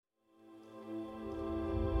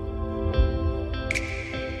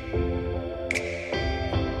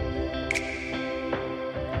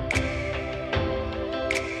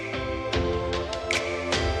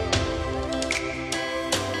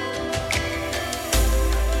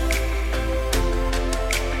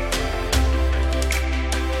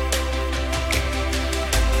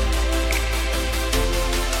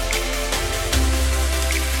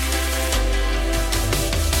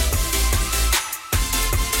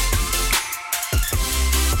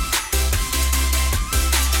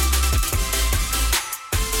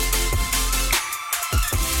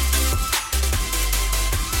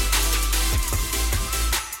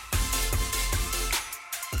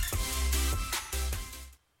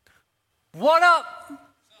What up?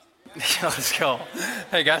 Let's go.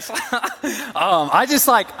 Hey guys.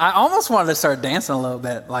 I almost wanted to start dancing a little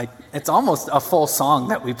bit. Like it's almost a full song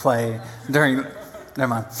that we play during, never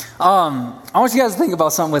mind. I want you guys to think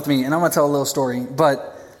about something with me, and I'm going to tell a little story.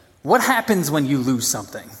 But what happens when you lose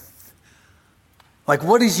something? Like,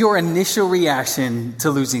 what is your initial reaction to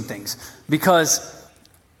losing things? Because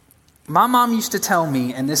my mom used to tell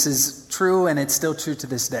me, and this is true, and it's still true to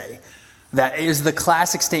this day, that is the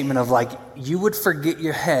classic statement of like, you would forget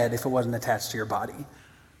your head if it wasn't attached to your body.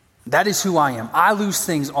 That is who I am. I lose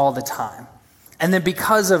things all the time. And then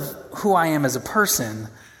because of who I am as a person,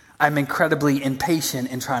 I'm incredibly impatient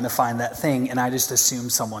in trying to find that thing, and I just assume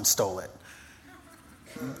someone stole it.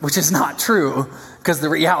 Which is not true, because the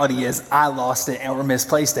reality is I lost it or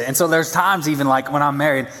misplaced it. And so there's times even like when I'm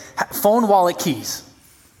married, phone, wallet, keys.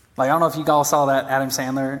 Like, I don't know if you all saw that Adam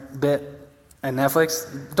Sandler bit and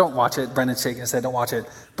Netflix. Don't watch it. Brendan's shaking his head, don't watch it.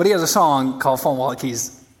 But he has a song called Phone, Wallet,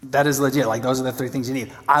 Keys. That is legit. Like, those are the three things you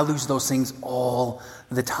need. I lose those things all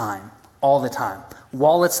the time. All the time.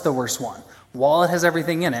 Wallet's the worst one. Wallet has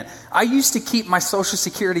everything in it. I used to keep my Social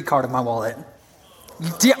Security card in my wallet.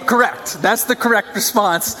 Yeah, correct. That's the correct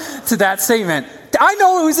response to that statement. I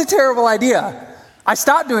know it was a terrible idea. I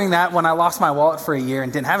stopped doing that when I lost my wallet for a year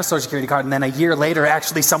and didn't have a Social Security card. And then a year later,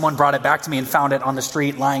 actually, someone brought it back to me and found it on the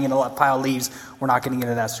street lying in a pile of leaves. We're not getting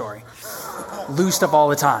into that story. Lose stuff all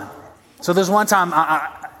the time. So there's one time,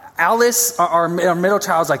 Alice, our middle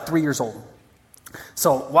child's like 3 years old.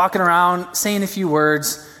 So walking around, saying a few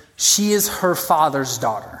words, she is her father's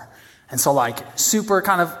daughter. And so like super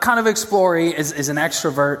kind of explory, is an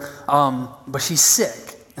extrovert, but she's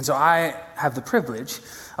sick. And so I have the privilege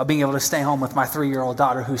of being able to stay home with my 3-year-old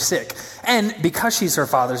daughter who's sick. And because she's her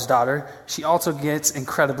father's daughter, she also gets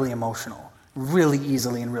incredibly emotional really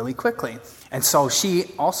easily and really quickly. And so she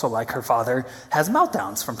also, like her father, has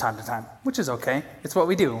meltdowns from time to time, which is okay. It's what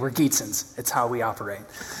we do. We're Geetsons. It's how we operate.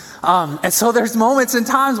 And so there's moments and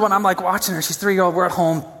times when I'm like watching her. She's 3-year-old. We're at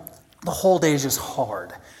home. The whole day is just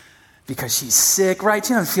hard. Because she's sick, right?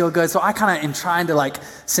 She doesn't feel good. So I kind of am trying to like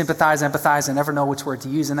sympathize, empathize. I never know which word to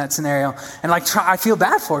use in that scenario. And like, I feel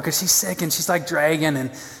bad for her because she's sick and she's like dragging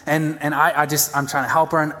and I'm trying to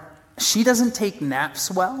help her. And she doesn't take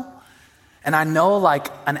naps well. And I know like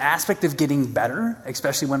an aspect of getting better,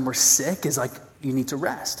 especially when we're sick, is like you need to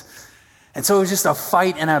rest. And so it was just a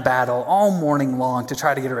fight and a battle all morning long to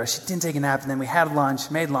try to get her rest. She didn't take a nap. And then we had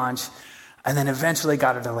lunch, made lunch, and then eventually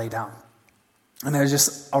got her to lay down. And it was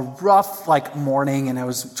just a rough like morning, and I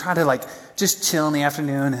was trying to like just chill in the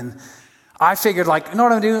afternoon. And I figured like, you know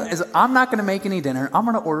what I'm going to do is I'm not going to make any dinner. I'm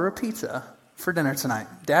going to order a pizza for dinner tonight.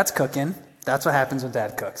 Dad's cooking. That's what happens when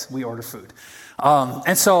Dad cooks. We order food.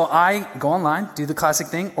 And so I go online, do the classic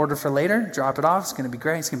thing, order for later, drop it off. It's going to be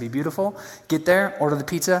great. It's going to be beautiful. Get there, order the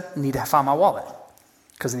pizza, need to find my wallet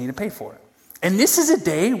because I need to pay for it. And this is a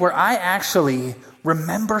day where I actually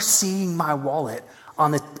remember seeing my wallet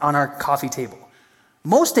on our coffee table.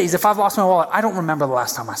 Most days, if I've lost my wallet, I don't remember the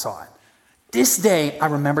last time I saw it. This day, I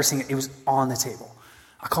remember seeing it. It was on the table.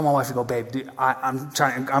 I call my wife and go, babe, dude,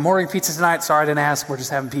 I'm ordering pizza tonight. Sorry I didn't ask. We're just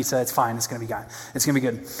having pizza. It's fine. It's going to be good. It's going to be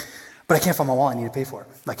good. But I can't find my wallet. I need to pay for it.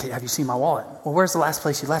 Like, hey, have you seen my wallet? Well, where's the last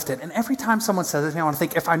place you left it? And every time someone says it to me, I want to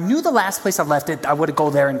think, if I knew the last place I left it, I would go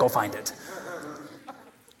there and go find it.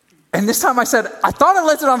 And this time I said, I thought I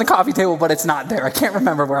left it on the coffee table, but it's not there. I can't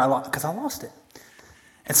remember where I lost it because I lost it.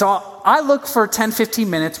 And so I look for 10, 15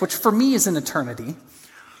 minutes, which for me is an eternity.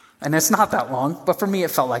 And it's not that long, but for me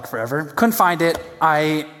it felt like forever. Couldn't find it.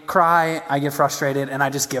 I cry, I get frustrated, and I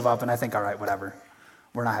just give up, and I think, all right, whatever.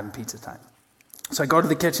 We're not having pizza time. So I go to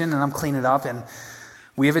the kitchen, and I'm cleaning it up, and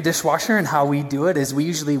we have a dishwasher, and how we do it is we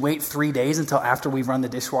usually wait 3 days until after we run the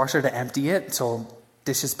dishwasher to empty it, so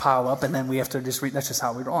dishes pile up, and then we have to that's just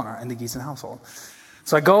how we roll in the Geetson household.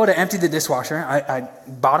 So I go to empty the dishwasher. I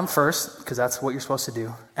bottom first, because that's what you're supposed to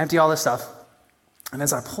do. Empty all this stuff. And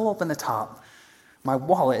as I pull open the top, my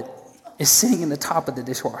wallet is sitting in the top of the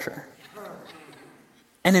dishwasher.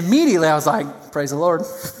 And immediately I was like, praise the Lord.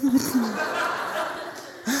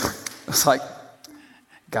 I was like,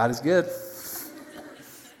 God is good.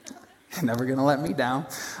 You're never going to let me down.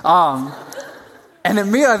 And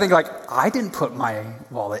immediately I think like, I didn't put my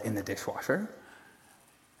wallet in the dishwasher.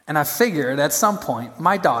 And I figured at some point,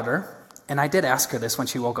 my daughter, and I did ask her this when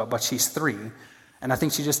she woke up, but she's 3, and I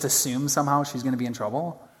think she just assumed somehow she's going to be in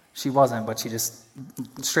trouble. She wasn't, but she just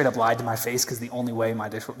straight up lied to my face because the only way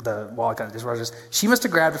the wallet got in the dishwasher is she must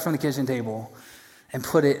have grabbed it from the kitchen table and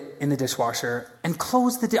put it in the dishwasher and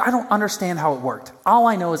closed I don't understand how it worked. All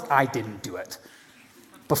I know is I didn't do it.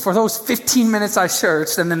 But for those 15 minutes I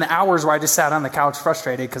searched, and then the hours where I just sat on the couch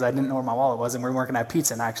frustrated because I didn't know where my wallet was and we weren't going to have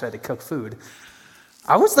pizza and I actually had to cook food,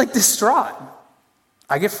 I was like distraught.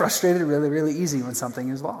 I get frustrated really, really easy when something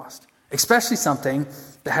is lost, especially something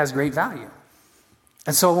that has great value.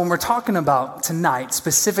 And so when we're talking about tonight,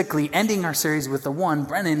 specifically ending our series with the one,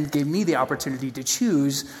 Brennan gave me the opportunity to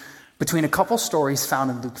choose between a couple stories found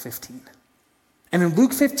in Luke 15. And in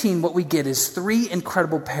Luke 15, what we get is 3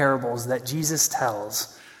 incredible parables that Jesus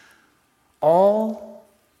tells, all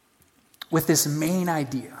with this main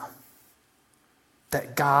idea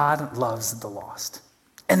that God loves the lost.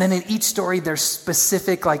 And then in each story, there's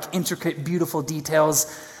specific, intricate, beautiful details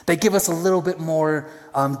that give us a little bit more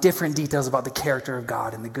different details about the character of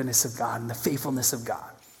God and the goodness of God and the faithfulness of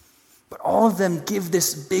God. But all of them give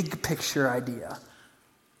this big picture idea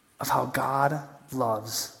of how God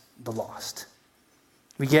loves the lost.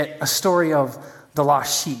 We get a story of the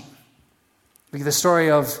lost sheep. We get the story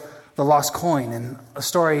of the lost coin, and a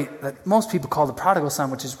story that most people call the prodigal son,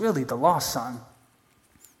 which is really the lost son.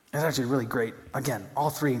 It's actually really great. Again, all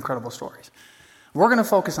 3 incredible stories. We're going to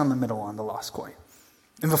focus on the middle one, the lost coin.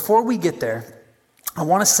 And before we get there, I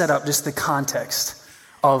want to set up just the context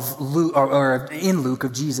of Luke, or in Luke,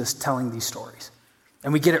 of Jesus telling these stories.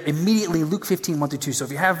 And we get it immediately, Luke 15, 1-2. So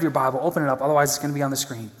if you have your Bible, open it up. Otherwise, it's going to be on the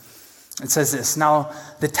screen. It says this: now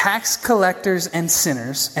the tax collectors and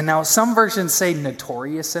sinners, and now some versions say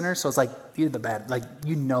notorious sinners, so it's like you're the bad,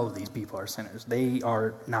 these people are sinners. They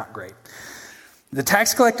are not great. The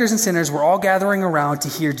tax collectors and sinners were all gathering around to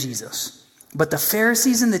hear Jesus. But the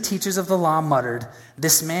Pharisees and the teachers of the law muttered,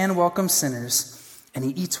 "This man welcomes sinners, and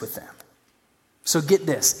he eats with them." So get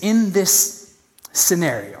this, in this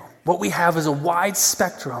scenario, what we have is a wide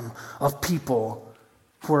spectrum of people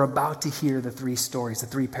who are about to hear the 3 stories, the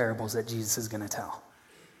 3 parables that Jesus is going to tell.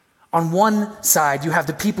 On one side, you have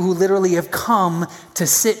the people who literally have come to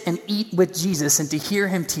sit and eat with Jesus and to hear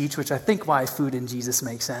him teach, which I think why food and Jesus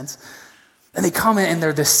makes sense. And they come in and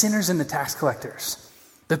they're the sinners and the tax collectors.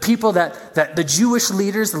 The people that the Jewish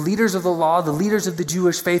leaders, the leaders of the law, the leaders of the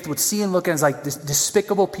Jewish faith would see and look at as like this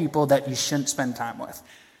despicable people that you shouldn't spend time with.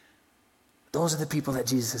 Those are the people that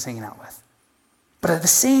Jesus is hanging out with. But at the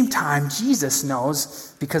same time, Jesus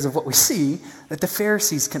knows, because of what we see, that the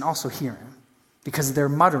Pharisees can also hear him because they're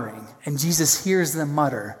muttering. And Jesus hears them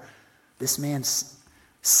mutter, "This man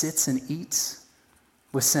sits and eats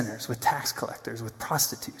with sinners, with tax collectors, with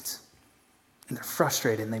prostitutes." And they're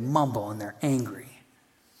frustrated and they mumble and they're angry.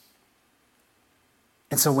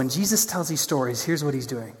 And so when Jesus tells these stories, here's what he's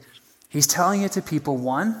doing. He's telling it to people,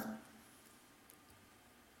 one,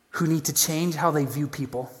 who need to change how they view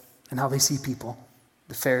people and how they see people.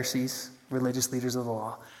 The Pharisees, religious leaders of the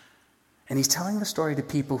law. And he's telling the story to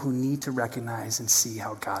people who need to recognize and see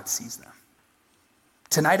how God sees them.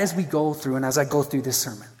 Tonight as we go through, and as I go through this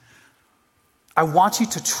sermon, I want you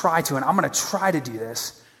to try to, and I'm going to try to do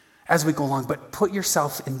this as we go along, but put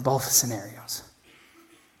yourself in both scenarios.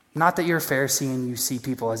 Not that you're a Pharisee and you see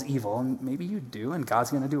people as evil, and maybe you do, and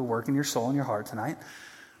God's going to do a work in your soul and your heart tonight.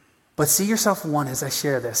 But see yourself, one, as I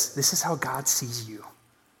share this. This is how God sees you.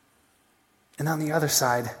 And on the other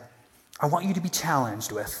side, I want you to be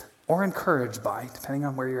challenged with, or encouraged by, depending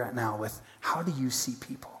on where you're at now, with how do you see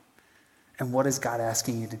people? And what is God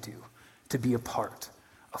asking you to do to be a part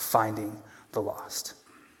of finding the lost?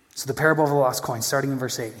 So the parable of the lost coin, starting in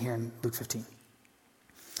verse 8 here in Luke 15.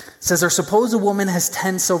 It says, "Or suppose a woman has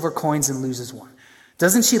 10 silver coins and loses one.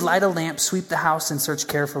 Doesn't she light a lamp, sweep the house, and search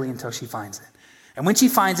carefully until she finds it? And when she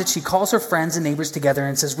finds it, she calls her friends and neighbors together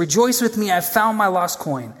and says, 'Rejoice with me, I've found my lost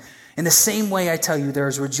coin.' In the same way, I tell you, there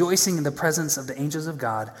is rejoicing in the presence of the angels of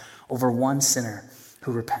God over one sinner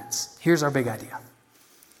who repents." Here's our big idea.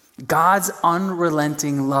 God's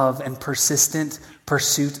unrelenting love and persistent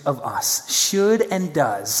pursuit of us should and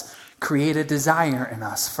does create a desire in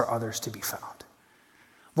us for others to be found.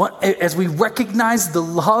 As we recognize the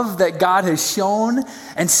love that God has shown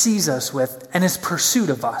and sees us with and his pursuit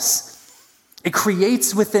of us, it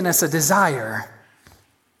creates within us a desire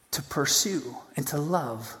to pursue and to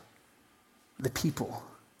love the people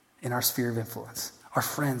in our sphere of influence, our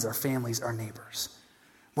friends, our families, our neighbors.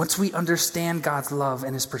 Once we understand God's love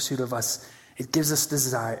and his pursuit of us, it gives us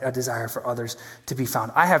a desire for others to be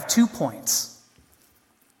found. I have 2 points.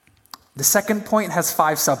 The second point has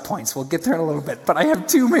 5 subpoints. We'll get there in a little bit, but I have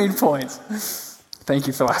 2 main points. Thank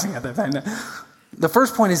you for laughing at that. The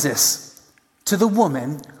first point is this. To the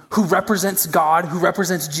woman who represents God, who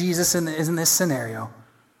represents Jesus in this scenario,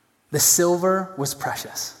 the silver was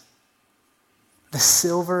precious. The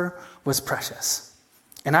silver was precious.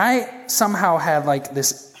 And I somehow had like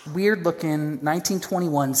this weird looking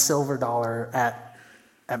 1921 silver dollar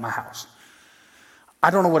at my house. I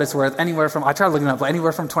don't know what it's worth. I tried looking it up,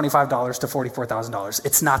 anywhere from $25 to $44,000.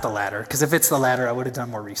 It's not the latter, because if it's the latter, I would have done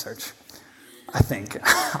more research, I think.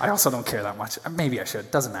 I also don't care that much. Maybe I should.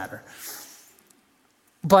 Doesn't matter.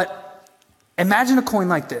 But imagine a coin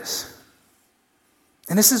like this.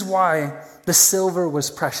 And this is why the silver was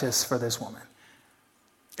precious for this woman.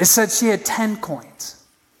 It said she had 10 coins.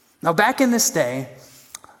 Now, back in this day,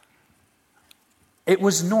 it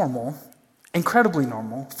was normal, incredibly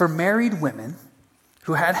normal, for married women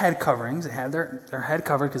who had head coverings, they had their head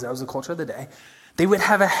covered because that was the culture of the day, they would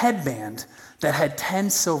have a headband that had 10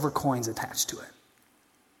 silver coins attached to it.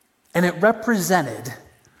 And it represented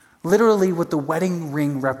literally what the wedding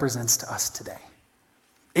ring represents to us today.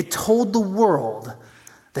 It told the world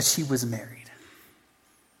that she was married,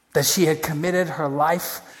 that she had committed her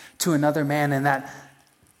life to another man, and that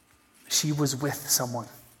she was with someone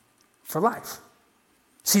for life.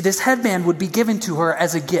 See, this headband would be given to her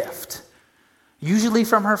as a gift, usually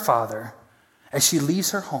from her father, as she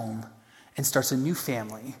leaves her home and starts a new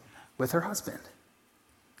family with her husband.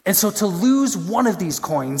 And so to lose one of these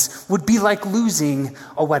coins would be like losing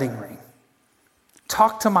a wedding ring.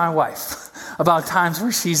 Talk to my wife about times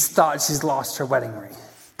where she's thought she's lost her wedding ring.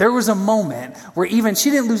 There was a moment where even she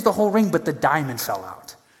didn't lose the whole ring, but the diamond fell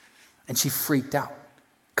out. And she freaked out.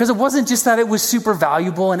 Because it wasn't just that it was super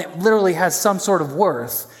valuable and it literally has some sort of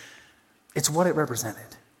worth. It's what it represented.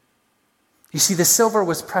 You see, the silver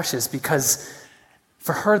was precious because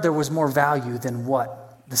for her there was more value than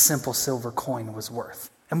what the simple silver coin was worth.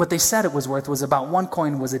 And what they said it was worth was about one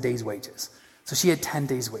coin was a day's wages. So she had 10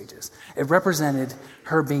 days' wages. It represented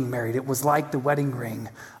her being married. It was like the wedding ring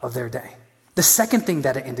of their day. The second thing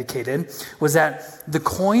that it indicated was that the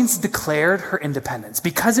coins declared her independence.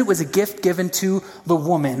 Because it was a gift given to the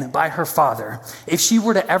woman by her father, if she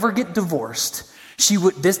were to ever get divorced,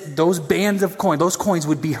 those bands of coins, those coins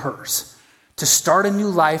would be hers. To start a new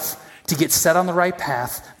life, to get set on the right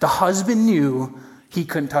path, the husband knew he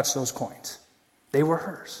couldn't touch those coins. They were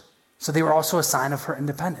hers. So they were also a sign of her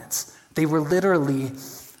independence. They were literally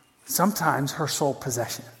sometimes her sole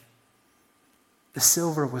possession. The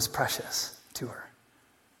silver was precious to her.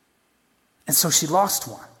 And so she lost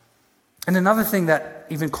one. And another thing that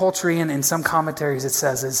even culturally and in some commentaries it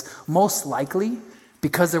says is most likely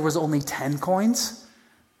because there was only 10 coins,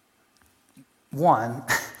 one,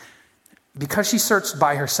 because she searched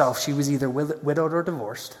by herself, she was either widowed or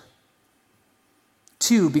divorced.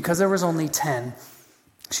 Two, because there was only 10,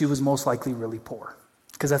 she was most likely really poor.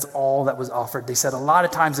 Because that's all that was offered. They said a lot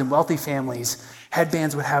of times in wealthy families,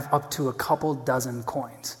 headbands would have up to a couple dozen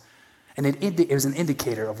coins. And it was an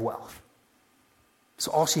indicator of wealth.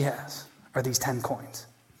 So all she has are these 10 coins.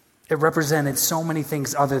 It represented so many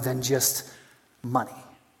things other than just money.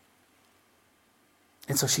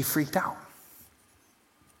 And so she freaked out.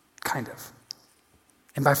 Kind of.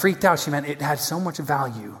 And by freaked out, she meant it had so much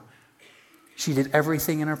value. She did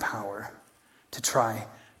everything in her power to try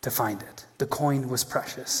to find it. The coin was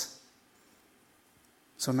precious.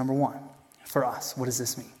 So number one, for us, what does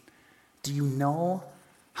this mean? Do you know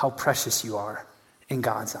how precious you are in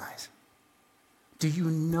God's eyes? Do you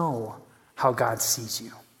know how God sees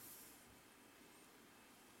you?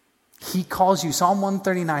 He calls you, Psalm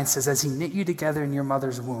 139 says, as he knit you together in your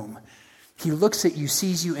mother's womb, he looks at you,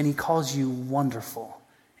 sees you, and he calls you wonderful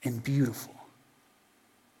and beautiful.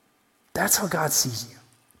 That's how God sees you.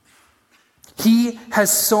 He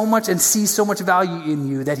has so much and sees so much value in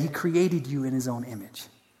you that he created you in his own image.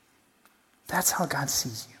 That's how God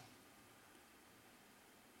sees you.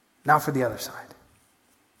 Now for the other side.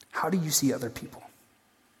 How do you see other people?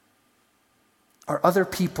 Are other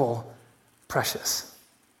people precious?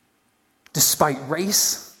 Despite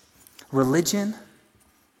race, religion,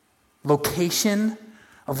 location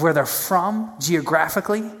of where they're from,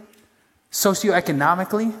 geographically,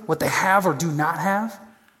 socioeconomically, what they have or do not have,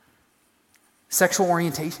 sexual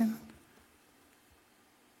orientation.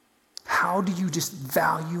 How do you just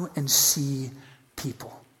value and see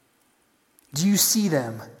people? Do you see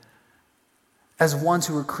them as ones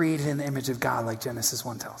who were created in the image of God, like Genesis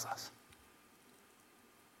 1 tells us?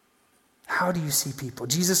 How do you see people?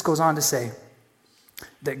 Jesus goes on to say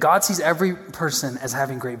that God sees every person as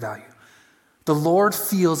having great value. The Lord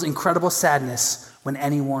feels incredible sadness when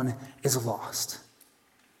anyone is lost.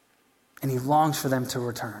 And he longs for them to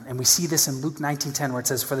return. And we see this in Luke 19:10 where it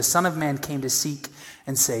says, "For the Son of Man came to seek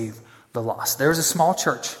and save the lost." There was a small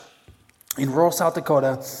church in rural South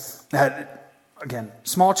Dakota that, again,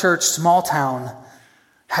 small church, small town,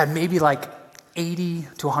 had maybe like 80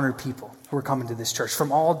 to 100 people who were coming to this church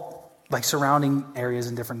from all like surrounding areas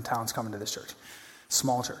in different towns coming to this church.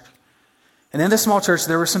 Small church. And in this small church,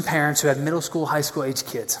 there were some parents who had middle school, high school age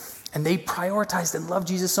kids. And they prioritized and loved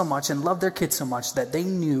Jesus so much and loved their kids so much that they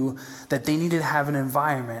knew that they needed to have an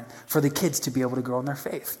environment for the kids to be able to grow in their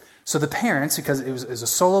faith. So the parents, because it was a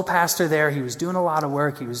solo pastor there, he was doing a lot of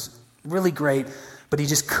work, he was really great, but he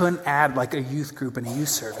just couldn't add like a youth group and a youth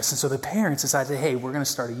service. And so the parents decided, hey, we're going to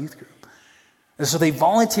start a youth group. And so they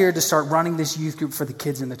volunteered to start running this youth group for the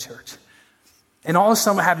kids in the church. And all of a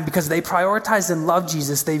sudden what happened, because they prioritized and loved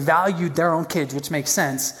Jesus, they valued their own kids, which makes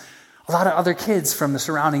sense. A lot of other kids from the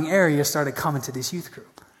surrounding area started coming to this youth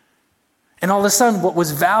group. And all of a sudden, what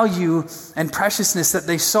was value and preciousness that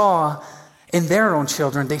they saw in their own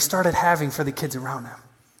children, they started having for the kids around them.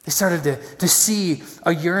 They started to see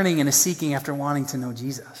a yearning and a seeking after wanting to know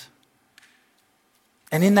Jesus.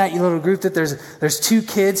 And in that little group, that there's two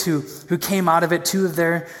kids who came out of it,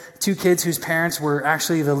 two kids whose parents were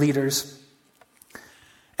actually the leaders.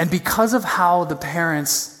 And because of how the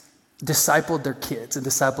parents discipled their kids and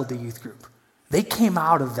discipled the youth group, they came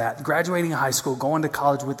out of that, graduating high school, going to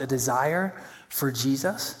college with a desire for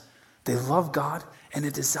Jesus. They loved God and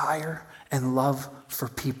a desire and love for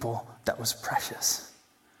people that was precious.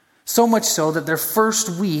 So much so that their first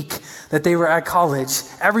week that they were at college,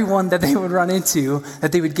 everyone that they would run into,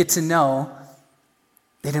 that they would get to know,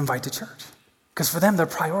 they'd invite to church. Because for them, their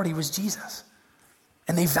priority was Jesus.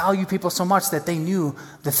 And they value people so much that they knew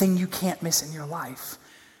the thing you can't miss in your life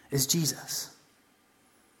is Jesus.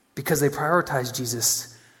 Because they prioritized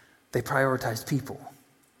Jesus, they prioritized people.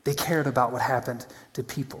 They cared about what happened to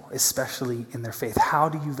people, especially in their faith. How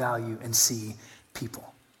do you value and see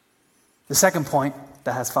people? The second point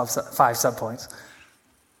that has five subpoints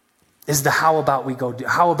is the how about we go do.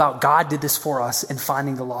 How about God did this for us in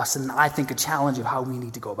finding the lost, and I think a challenge of how we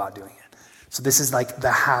need to go about doing it. So this is like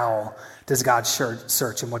the how does God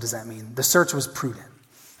search, and what does that mean? The search was prudent.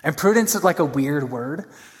 And prudence is like a weird word,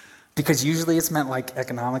 because usually it's meant like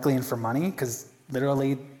economically and for money, because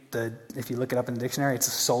literally if you look it up in the dictionary,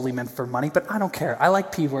 it's solely meant for money, but I don't care. I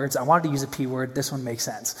like P words. I wanted to use a P word. This one makes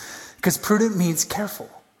sense. Because prudent means careful.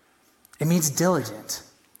 It means diligent.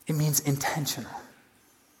 It means intentional.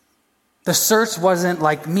 The search wasn't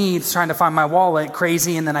like me trying to find my wallet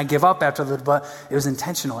crazy and then I give up after a little bit. It was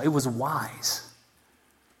intentional. It was wise.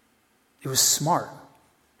 It was smart.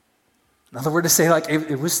 Another word to say, like,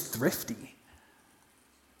 it was thrifty.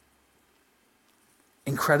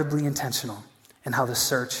 Incredibly intentional in how the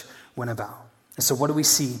search went about. And so what do we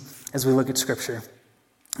see as we look at Scripture?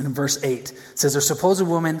 And in verse 8, it says, "There's supposed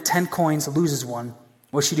woman, 10 coins, loses one.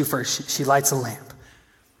 What does she do first? She lights a lamp."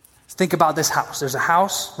 Think about this house. There's a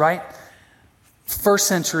house, right? First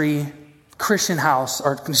century Christian house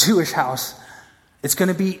or Jewish house. It's going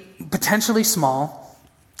to be potentially small.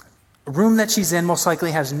 A room that she's in most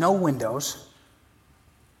likely has no windows,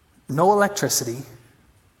 no electricity.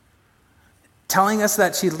 Telling us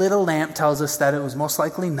that she lit a lamp tells us that it was most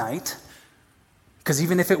likely night. Because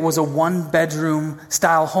even if it was a one-bedroom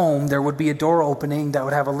style home, there would be a door opening that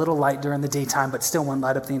would have a little light during the daytime, but still wouldn't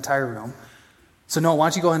light up the entire room. So Noah, why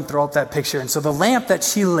don't you go ahead and throw up that picture? And so the lamp that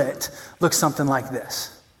she lit looks something like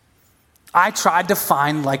this. I tried to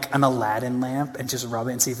find like an Aladdin lamp and just rub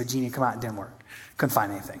it and see if a genie come out. It didn't work. Couldn't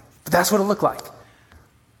find anything. But that's what it looked like.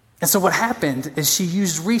 And so what happened is she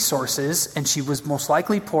used resources, and she was most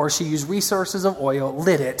likely poor. She used resources of oil,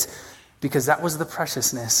 lit it, because that was the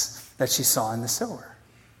preciousness that she saw in the silver.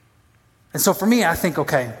 And so for me, I think,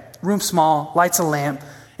 okay, room small, lights a lamp.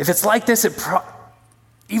 If it's like this,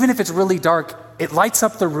 even if it's really dark, it lights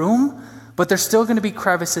up the room, but there's still going to be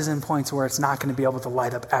crevices and points where it's not going to be able to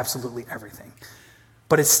light up absolutely everything.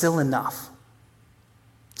 But it's still enough.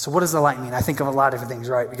 So what does the light mean? I think of a lot of different things,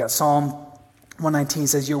 right? We got Psalm 119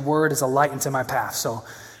 says, "Your word is a light into my path." So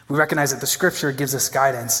we recognize that the Scripture gives us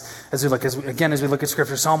guidance as we look at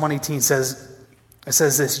Scripture. Psalm 118 says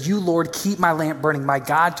this, "You, Lord, keep my lamp burning. My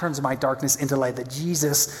God turns my darkness into light." That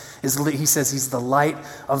Jesus he says he's the light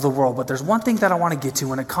of the world. But there's one thing that I want to get to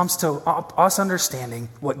when it comes to us understanding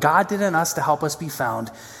what God did in us to help us be found,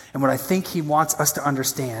 and what I think he wants us to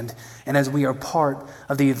understand, and as we are part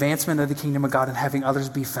of the advancement of the kingdom of God and having others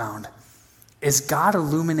be found, is God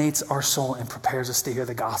illuminates our soul and prepares us to hear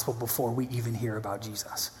the gospel before we even hear about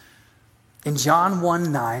Jesus. In John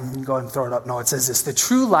 1:9, you can go ahead and throw it up. No, it says this: "The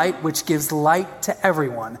true light, which gives light to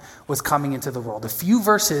everyone, was coming into the world." A few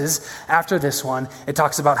verses after this one, it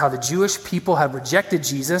talks about how the Jewish people had rejected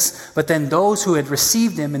Jesus, but then those who had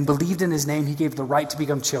received him and believed in his name, he gave the right to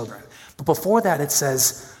become children. But before that, it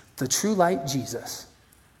says, the true light, Jesus,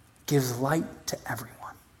 gives light to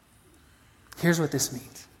everyone. Here's what this means.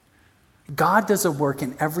 God does a work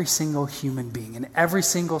in every single human being, in every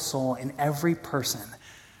single soul, in every person,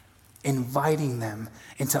 inviting them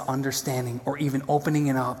into understanding or even opening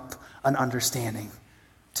it up an understanding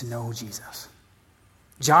to know Jesus.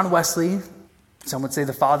 John Wesley, some would say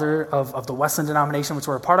the father of the Wesleyan denomination, which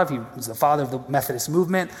we're a part of. He was the father of the Methodist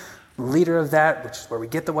movement, leader of that, which is where we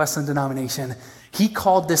get the Wesleyan denomination. He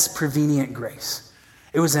called this prevenient grace.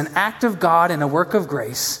 It was an act of God and a work of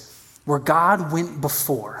grace where God went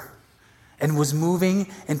before and was moving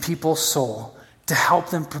in people's soul to help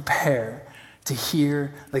them prepare to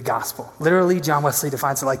hear the gospel. Literally, John Wesley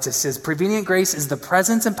defines it like this. He says, prevenient grace is the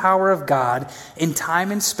presence and power of God in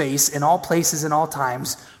time and space, in all places and all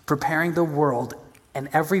times, preparing the world and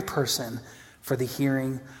every person for the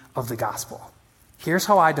hearing of the gospel. Here's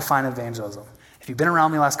how I define evangelism. If you've been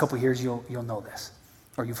around me the last couple of years, you'll know this,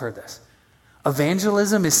 or you've heard this.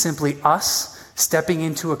 Evangelism is simply us stepping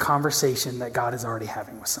into a conversation that God is already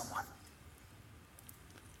having with someone.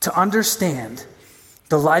 To understand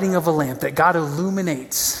the lighting of a lamp, that God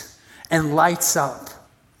illuminates and lights up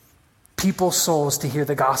people's souls to hear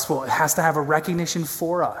the gospel, it has to have a recognition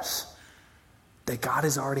for us that God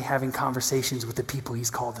is already having conversations with the people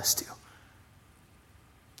he's called us to.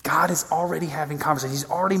 God is already having conversations.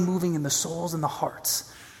 He's already moving in the souls and the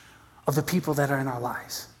hearts of the people that are in our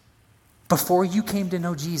lives. Before you came to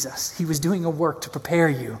know Jesus, he was doing a work to prepare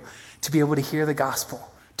you to be able to hear the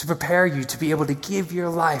gospel, to prepare you to be able to give your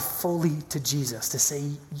life fully to Jesus, to say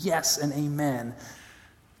yes and amen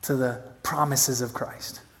to the promises of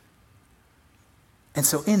Christ. And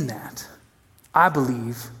so in that, I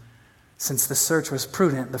believe, since the search was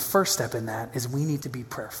prudent, the first step in that is we need to be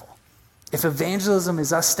prayerful. If evangelism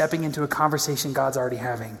is us stepping into a conversation God's already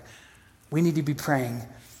having, we need to be praying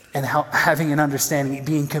and having an understanding,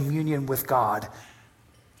 being in communion with God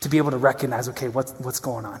to be able to recognize, okay, what's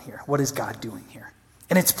going on here? What is God doing here?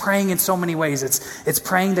 And it's praying in so many ways. It's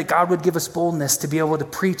praying that God would give us boldness to be able to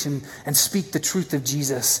preach and speak the truth of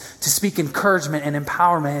Jesus, to speak encouragement and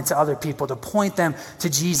empowerment into other people, to point them to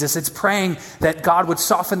Jesus. It's praying that God would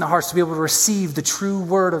soften the hearts to be able to receive the true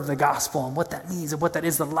word of the gospel and what that means and what that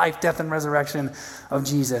is, the life, death, and resurrection of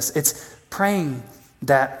Jesus. It's praying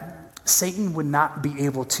that Satan would not be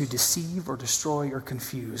able to deceive or destroy or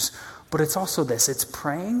confuse. But it's also this, it's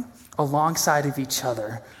praying alongside of each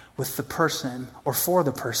other with the person or for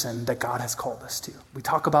the person that God has called us to. We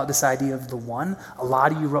talk about this idea of the one. A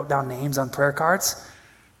lot of you wrote down names on prayer cards.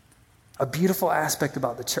 A beautiful aspect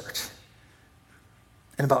about the church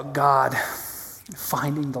and about God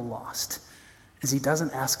finding the lost is he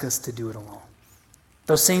doesn't ask us to do it alone.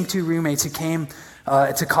 Those same two roommates who came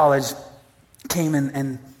to college came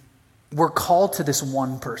and were called to this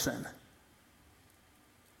one person.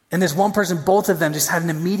 And this one person, both of them just had an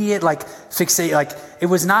immediate fixate. It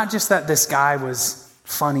was not just that this guy was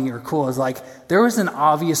funny or cool. It was there was an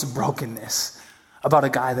obvious brokenness about a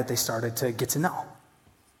guy that they started to get to know.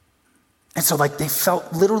 And so they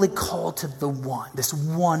felt literally called to this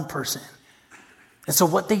one person. And so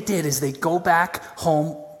what they did is they go back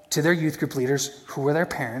home to their youth group leaders, who were their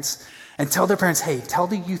parents, and tell their parents, hey, tell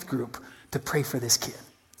the youth group to pray for this kid.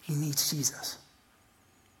 He needs Jesus.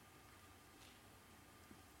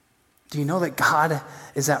 Do you know that God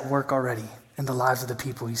is at work already in the lives of the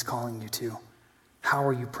people he's calling you to? How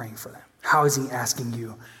are you praying for them? How is he asking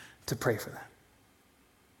you to pray for them?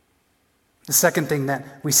 The second thing that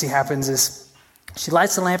we see happens is she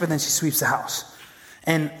lights the lamp and then she sweeps the house.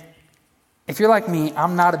 And if you're like me,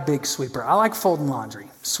 I'm not a big sweeper. I like folding laundry.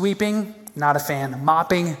 Sweeping, not a fan.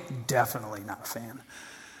 Mopping, definitely not a fan.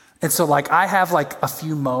 And so I have a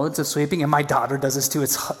few modes of sweeping, and my daughter does this too.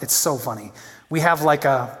 It's so funny. We have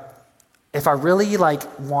if I really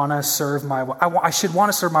want to serve my wife, I should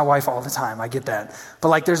want to serve my wife all the time. I get that.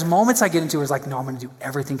 But there's moments I get into where it's no, I'm going to do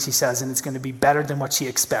everything she says, and it's going to be better than what she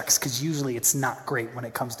expects, because usually it's not great when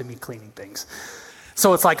it comes to me cleaning things.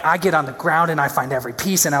 So it's I get on the ground and I find every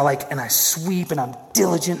piece and I sweep and I'm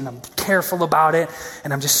diligent and I'm careful about it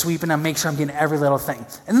and I'm just sweeping and make sure I'm getting every little thing.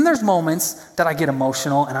 And then there's moments that I get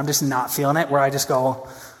emotional and I'm just not feeling it, where I just go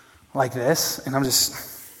like this and I'm just...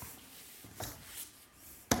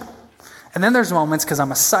 And then there's moments, because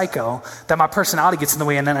I'm a psycho, that my personality gets in the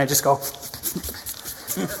way and then I just go...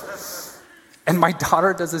 And my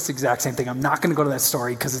daughter does this exact same thing. I'm not going to go to that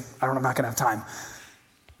story because I'm not going to have time.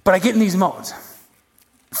 But I get in these modes.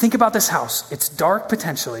 Think about this house. It's dark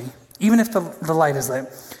potentially, even if the light is lit.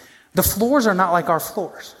 The floors are not like our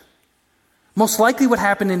floors. Most likely what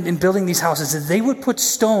happened in building these houses is they would put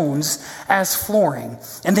stones as flooring,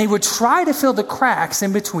 and they would try to fill the cracks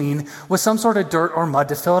in between with some sort of dirt or mud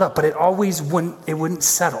to fill it up, but it wouldn't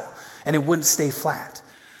settle, and it wouldn't stay flat.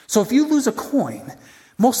 So if you lose a coin,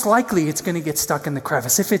 most likely it's going to get stuck in the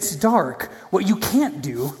crevice. If it's dark, what you can't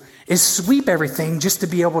do is sweep everything just to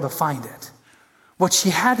be able to find it. What she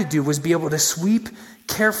had to do was be able to sweep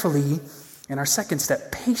carefully And our second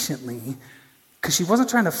step, patiently, because she wasn't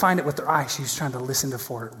trying to find it with her eyes, she was trying to listen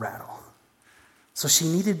for it rattle. So she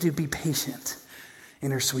needed to be patient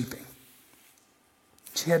in her sweeping.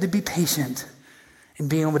 She had to be patient in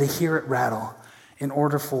being able to hear it rattle in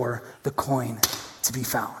order for the coin to be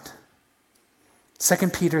found. 2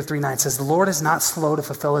 Peter 3:9 says, the Lord is not slow to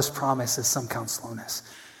fulfill his promise, as some count slowness,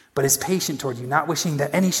 but is patient toward you, not wishing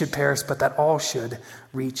that any should perish, but that all should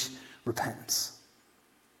reach repentance.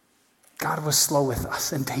 God was slow with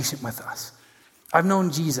us and patient with us. I've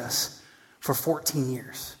known Jesus for 14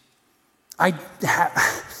 years.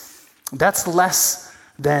 That's less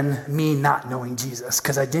than me not knowing Jesus,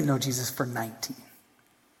 because I didn't know Jesus for 19.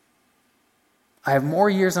 I have more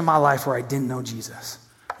years in my life where I didn't know Jesus,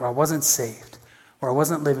 where I wasn't saved, where I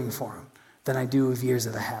wasn't living for him, than I do of years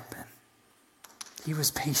that I have been. He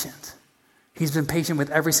was patient. He's been patient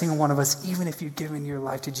with every single one of us, even if you've given your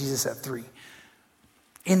life to Jesus at 3.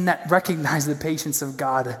 In that, recognize the patience of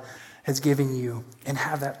God has given you and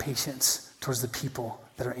have that patience towards the people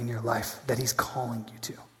that are in your life that he's calling you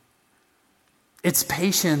to. It's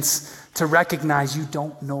patience to recognize you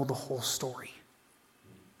don't know the whole story.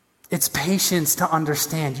 It's patience to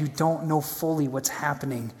understand you don't know fully what's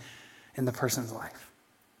happening in the person's life.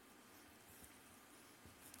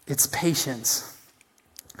 It's patience.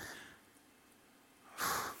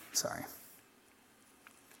 Sorry.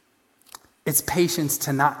 It's patience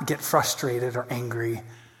to not get frustrated or angry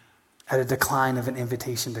at a decline of an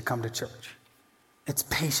invitation to come to church. It's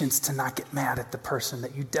patience to not get mad at the person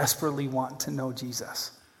that you desperately want to know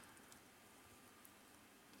Jesus.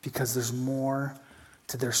 Because there's more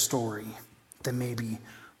to their story than maybe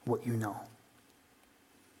what you know.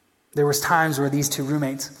 There was times where these two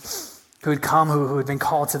roommates who had come, who had been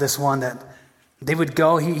called to this one, that they would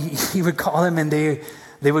go, he would call them, and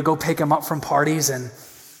they would go pick him up from parties, and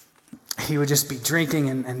he would just be drinking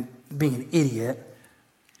and being an idiot.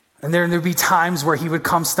 And there'd be times where he would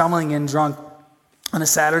come stumbling in drunk on a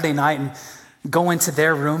Saturday night and go into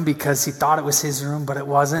their room because he thought it was his room, but it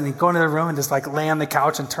wasn't. He'd go into their room and just lay on the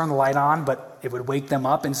couch and turn the light on, but it would wake them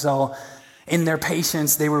up. And so in their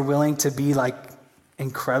patience, they were willing to be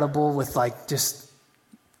incredible with just,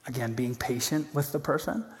 again, being patient with the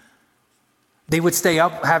person. They would stay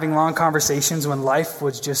up having long conversations when life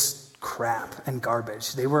was just crap and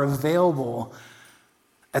garbage. They were available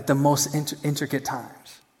at the most intricate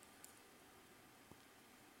times.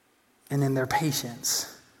 And in their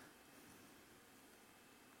patience,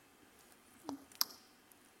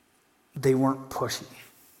 they weren't pushy.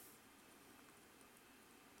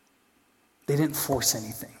 They didn't force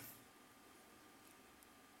anything.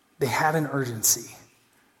 They had an urgency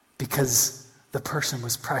because the person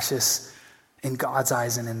was precious in God's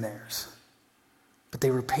eyes and in theirs. But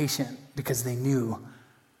they were patient because they knew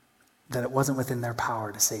that it wasn't within their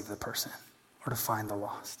power to save the person or to find the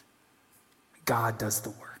lost. God does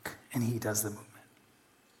the work, and he does the movement.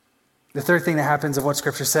 The third thing that happens of what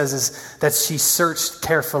Scripture says is that she searched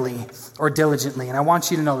carefully or diligently. And I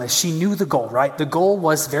want you to know this. She knew the goal, right? The goal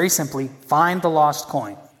was very simply, find the lost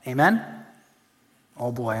coin. Amen?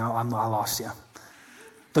 Oh boy, I lost you.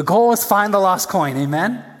 The goal was find the lost coin.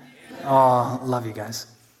 Amen? Oh, love you guys.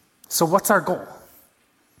 So what's our goal?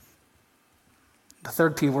 The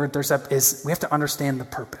third P word, third step, is we have to understand the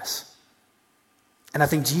purpose. And I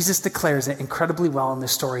think Jesus declares it incredibly well in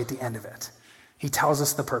this story at the end of it. He tells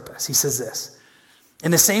us the purpose. He says this: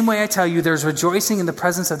 in the same way I tell you, there's rejoicing in the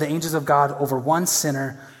presence of the angels of God over one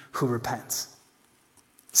sinner who repents.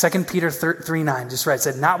 2 Peter 3:9 just read,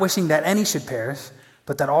 said, not wishing that any should perish,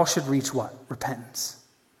 but that all should reach what? Repentance.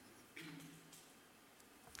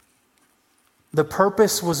 The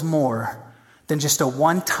purpose was more than just a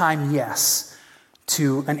one-time yes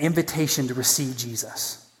to an invitation to receive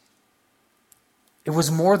Jesus. It was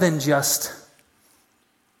more than just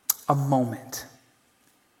a moment.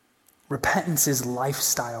 Repentance is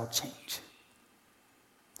lifestyle change.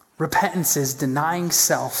 Repentance is denying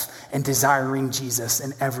self and desiring Jesus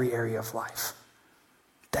in every area of life.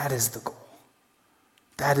 That is the goal.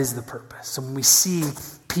 That is the purpose. So when we see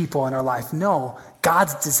people in our life, know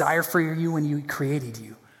God's desire for you when He created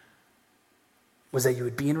you was that you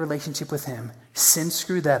would be in relationship with Him. Sin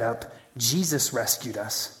screwed that up. Jesus rescued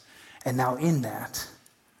us. And now in that,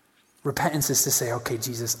 repentance is to say, okay,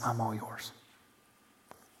 Jesus, I'm all yours.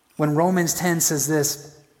 When Romans 10 says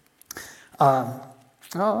this, I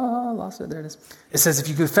lost it. There it is. It says, if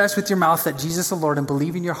you confess with your mouth that Jesus is the Lord and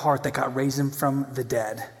believe in your heart that God raised him from the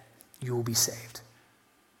dead, you will be saved.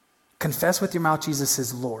 Confess with your mouth Jesus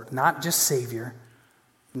is Lord, not just Savior,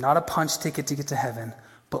 not a punch ticket to get to heaven,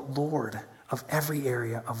 but Lord of every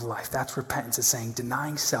area of life. That's repentance. It's saying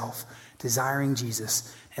denying self, desiring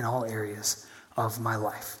Jesus in all areas of my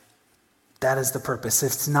life. That is the purpose.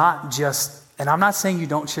 It's not just, and I'm not saying you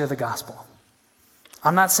don't share the gospel.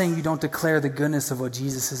 I'm not saying you don't declare the goodness of what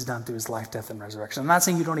Jesus has done through his life, death, and resurrection. I'm not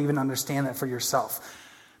saying you don't even understand that for yourself,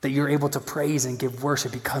 that you're able to praise and give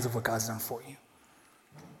worship because of what God's done for you.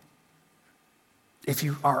 If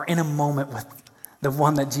you are in a moment with the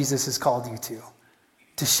one that Jesus has called you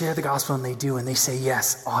to share the gospel, and they do, and they say,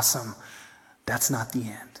 yes, awesome, that's not the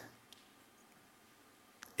end.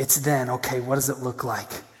 It's then, okay, what does it look like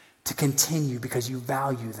to continue because you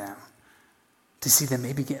value them, to see them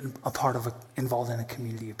maybe getting involved in a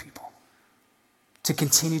community of people, to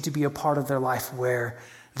continue to be a part of their life where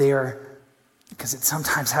they are, because it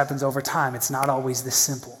sometimes happens over time, it's not always this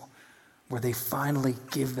simple, where they finally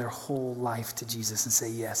give their whole life to Jesus and say,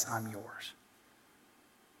 yes, I'm yours.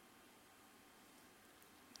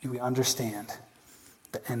 Do we understand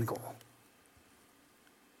the end goal?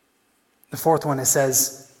 The fourth one, it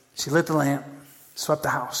says, she lit the lamp, swept the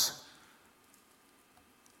house.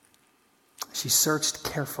 She searched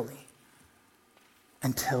carefully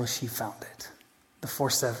until she found it. The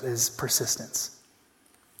fourth step is persistence.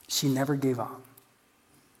 She never gave up.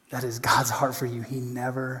 That is God's heart for you. He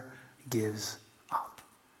never gives up.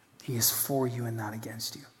 He is for you and not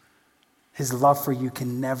against you. His love for you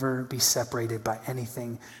can never be separated by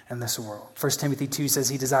anything in this world. 1 Timothy 2 says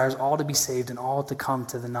he desires all to be saved and all to come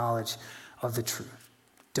to the knowledge of the truth.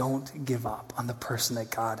 Don't give up on the person that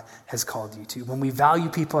God has called you to. When we value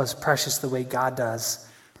people as precious the way God does,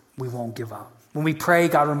 we won't give up. When we pray,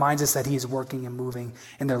 God reminds us that he is working and moving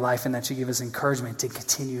in their life, and that should give us encouragement to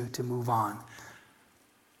continue to move on.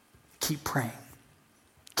 Keep praying.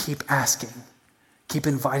 Keep asking. Keep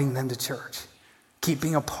inviting them to church. Keep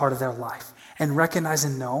being a part of their life. And recognize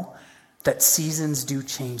and know that seasons do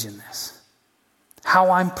change in this.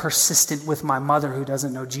 How I'm persistent with my mother who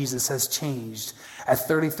doesn't know Jesus has changed at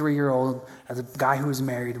 33-year-old as a guy who was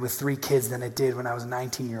married with 3 kids than it did when I was a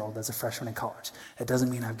 19-year-old as a freshman in college. It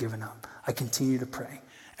doesn't mean I've given up. I continue to pray.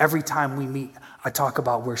 Every time we meet, I talk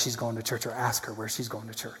about where she's going to church or ask her where she's going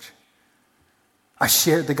to church. I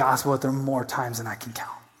shared the gospel with her more times than I can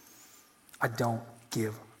count. I don't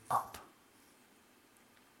give up.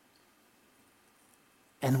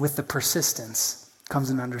 And with the persistence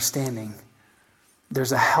comes an understanding.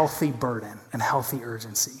 There's a healthy burden and healthy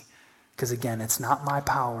urgency. Because again, it's not my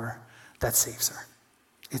power that saves her.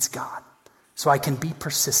 It's God. So I can be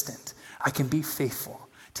persistent. I can be faithful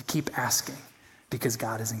to keep asking because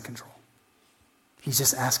God is in control. He's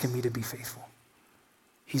just asking me to be faithful.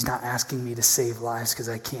 He's not asking me to save lives because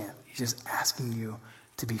I can't. He's just asking you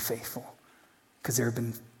to be faithful. Because there have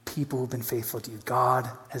been people who've been faithful to you. God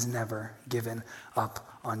has never given up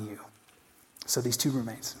on you. So these 2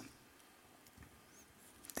 roommates,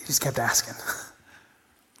 they just kept asking.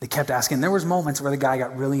 They kept asking. There was moments where the guy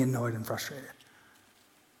got really annoyed and frustrated.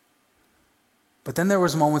 But then there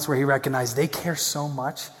was moments where he recognized they care so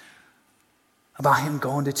much about him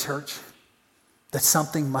going to church that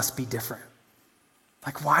something must be different.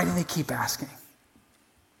 Like, why do they keep asking?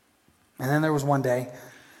 And then there was one day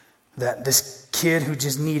that this kid who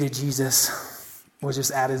just needed Jesus was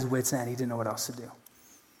just at his wit's end. He didn't know what else to do.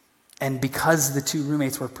 And because the 2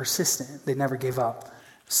 roommates were persistent, they never gave up.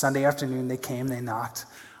 Sunday afternoon, they came, they knocked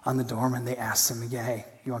on the dorm, and they asked him again, hey,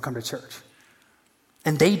 you want to come to church?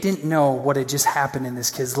 And they didn't know what had just happened in this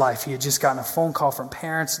kid's life. He had just gotten a phone call from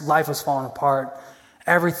parents. Life was falling apart.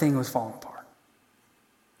 Everything was falling apart.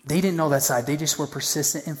 They didn't know that side. They just were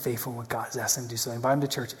persistent and faithful in what God has asked them to do. So they invited him to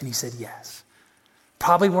church, and he said yes.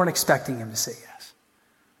 Probably weren't expecting him to say yes.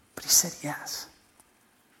 But he said yes.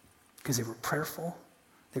 Because they were prayerful.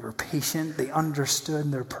 They were patient. They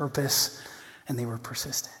understood their purpose. And they were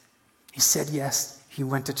persistent. He said yes. He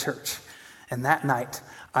went to church. And that night,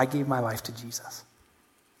 I gave my life to Jesus.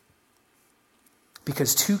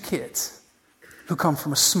 Because 2 kids who come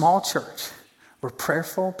from a small church were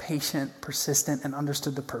prayerful, patient, persistent, and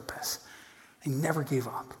understood the purpose. They never gave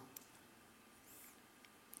up.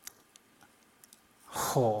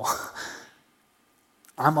 Oh,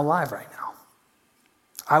 I'm alive right now.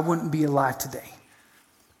 I wouldn't be alive today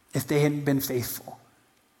if they hadn't been faithful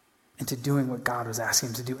into doing what God was asking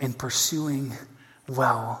them to do, in pursuing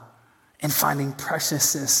well, and finding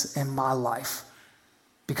preciousness in my life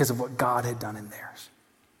because of what God had done in theirs.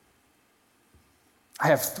 I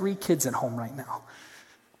have 3 kids at home right now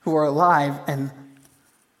who are alive, and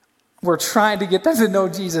we're trying to get them to know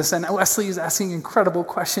Jesus. And Wesley is asking incredible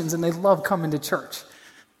questions, and they love coming to church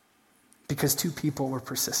because 2 people were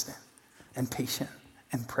persistent and patient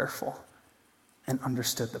and prayerful and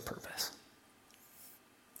understood the purpose.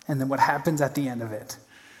 And then what happens at the end of it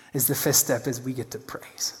is the fifth step is we get to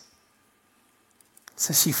praise.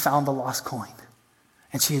 So she found the lost coin,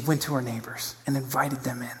 and she went to her neighbors and invited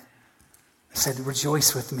them in and said,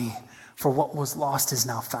 rejoice with me, for what was lost is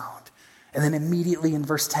now found. And then immediately in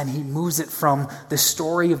verse 10, he moves it from the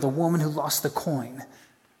story of the woman who lost the coin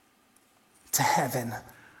to heaven.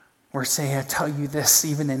 We're saying, I tell you this,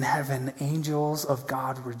 even in heaven, angels of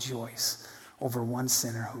God rejoice over one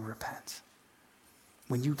sinner who repents.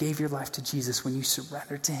 When you gave your life to Jesus, when you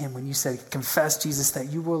surrendered to him, when you said, confess, Jesus,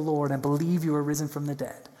 that you were Lord and believe you were risen from the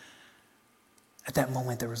dead, at that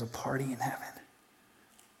moment there was a party in heaven.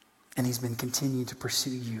 And he's been continuing to pursue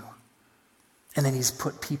you. And then he's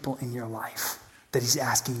put people in your life that he's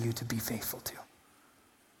asking you to be faithful to.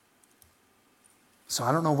 So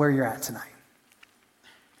I don't know where you're at tonight.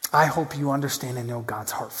 I hope you understand and know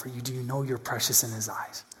God's heart for you. Do you know you're precious in his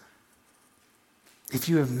eyes? If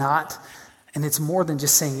you have not, and it's more than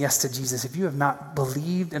just saying yes to Jesus, if you have not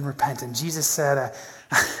believed and repented, Jesus said,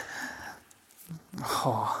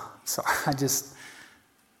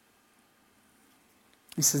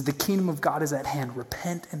 he says, the kingdom of God is at hand.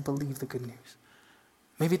 Repent and believe the good news.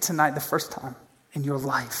 Maybe tonight, the first time in your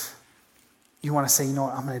life, you want to say, you know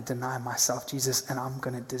what, I'm going to deny myself, Jesus, and I'm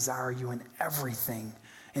going to desire you in everything,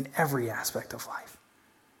 in every aspect of life.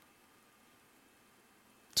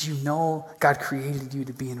 Do you know God created you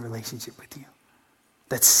to be in relationship with you?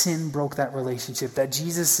 That sin broke that relationship, that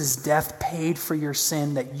Jesus' death paid for your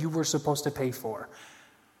sin that you were supposed to pay for.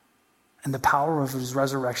 And the power of his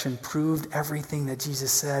resurrection proved everything that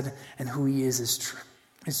Jesus said and who he is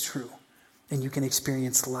true. And you can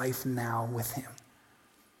experience life now with him.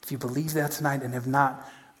 If you believe that tonight and have not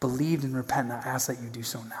believed and repented, I ask that you do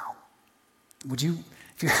so now. Would you,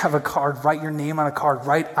 if you have a card, write your name on a card.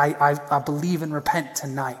 Write, I believe and repent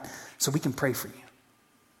tonight, so we can pray for you.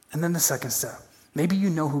 And then the second step, maybe you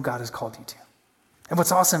know who God has called you to. And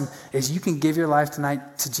what's awesome is you can give your life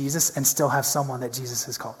tonight to Jesus and still have someone that Jesus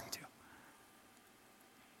has called you to.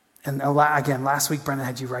 And again, last week, Brendan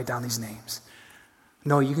had you write down these names.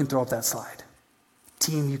 No, you can throw up that slide.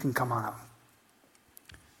 Team, you can come on up.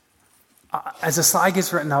 As the slide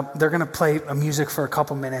gets written up, they're going to play a music for a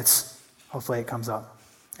couple minutes. Hopefully it comes up.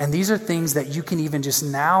 And these are things that you can even just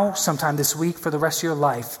now, sometime this week, for the rest of your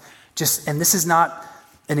life, and this is not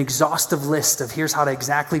an exhaustive list of here's how to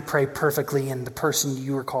exactly pray perfectly and the person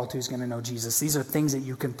you were called to is going to know Jesus. These are things that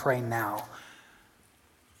you can pray now.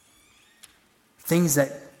 Things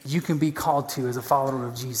that you can be called to as a follower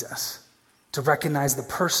of Jesus, to recognize the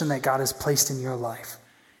person that God has placed in your life.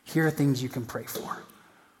 Here are things you can pray for.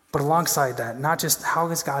 But alongside that, not just how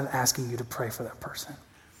is God asking you to pray for that person,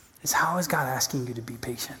 is how is God asking you to be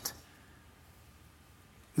patient?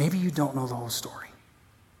 Maybe you don't know the whole story.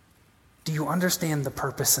 Do you understand the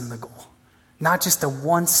purpose and the goal? Not just a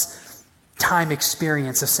once-time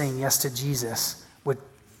experience of saying yes to Jesus.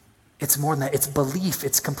 It's more than that. It's belief.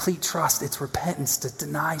 It's complete trust. It's repentance to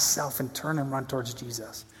deny self and turn and run towards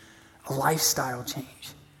Jesus. A lifestyle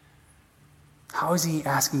change. How is he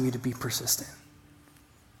asking you to be persistent?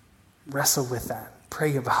 Wrestle with that.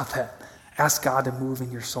 Pray about that. Ask God to move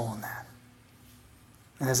in your soul in that.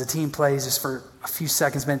 And as the team plays, just for a few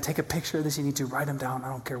seconds, man, take a picture of this. You need to write them down. I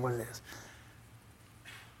don't care what it is.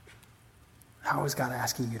 How is God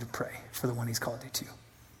asking you to pray for the one he's called you to?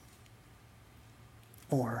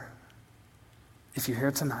 Or, if you're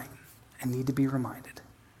here tonight and need to be reminded,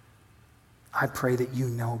 I pray that you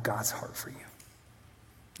know God's heart for you,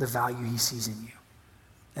 the value he sees in you,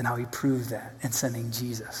 and how he proved that in sending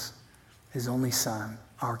Jesus, his only son,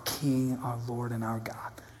 our King, our Lord, and our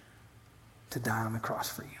God, to die on the cross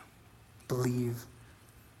for you. Believe,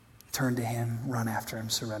 turn to him, run after him,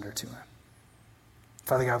 surrender to him.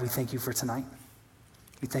 Father God, we thank you for tonight.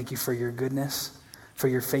 We thank you for your goodness, for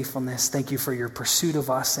your faithfulness. Thank you for your pursuit of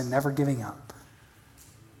us and never giving up.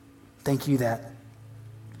 Thank you that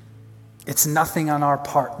it's nothing on our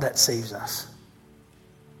part that saves us.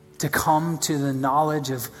 To come to the knowledge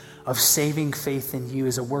of saving faith in you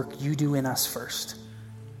is a work you do in us first.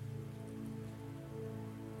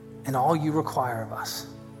 And all you require of us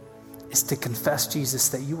is to confess, Jesus,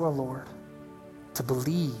 that you are Lord, to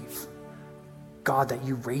believe, God, that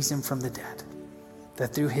you raised him from the dead,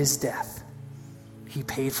 that through his death, he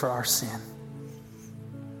paid for our sin.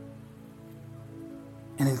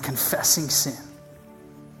 And in confessing sin,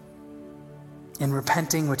 in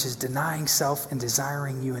repenting, which is denying self and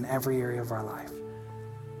desiring you in every area of our life,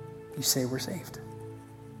 you say we're saved.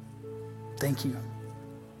 Thank you.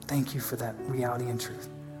 Thank you for that reality and truth.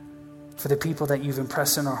 For the people that you've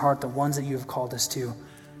impressed in our heart, the ones that you have called us to,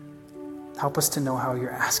 help us to know how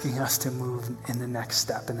you're asking us to move in the next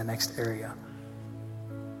step, in the next area.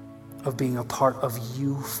 of being a part of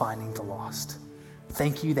you finding the lost.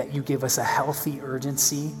 Thank you that you give us a healthy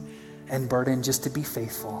urgency and burden just to be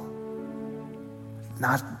faithful,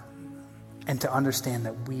 and to understand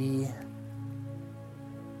that we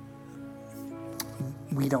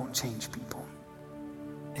don't change people.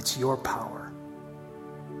 It's your power.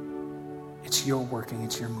 It's your working.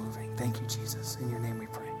 It's your moving. Thank you, Jesus. In your name we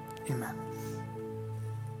pray. Amen.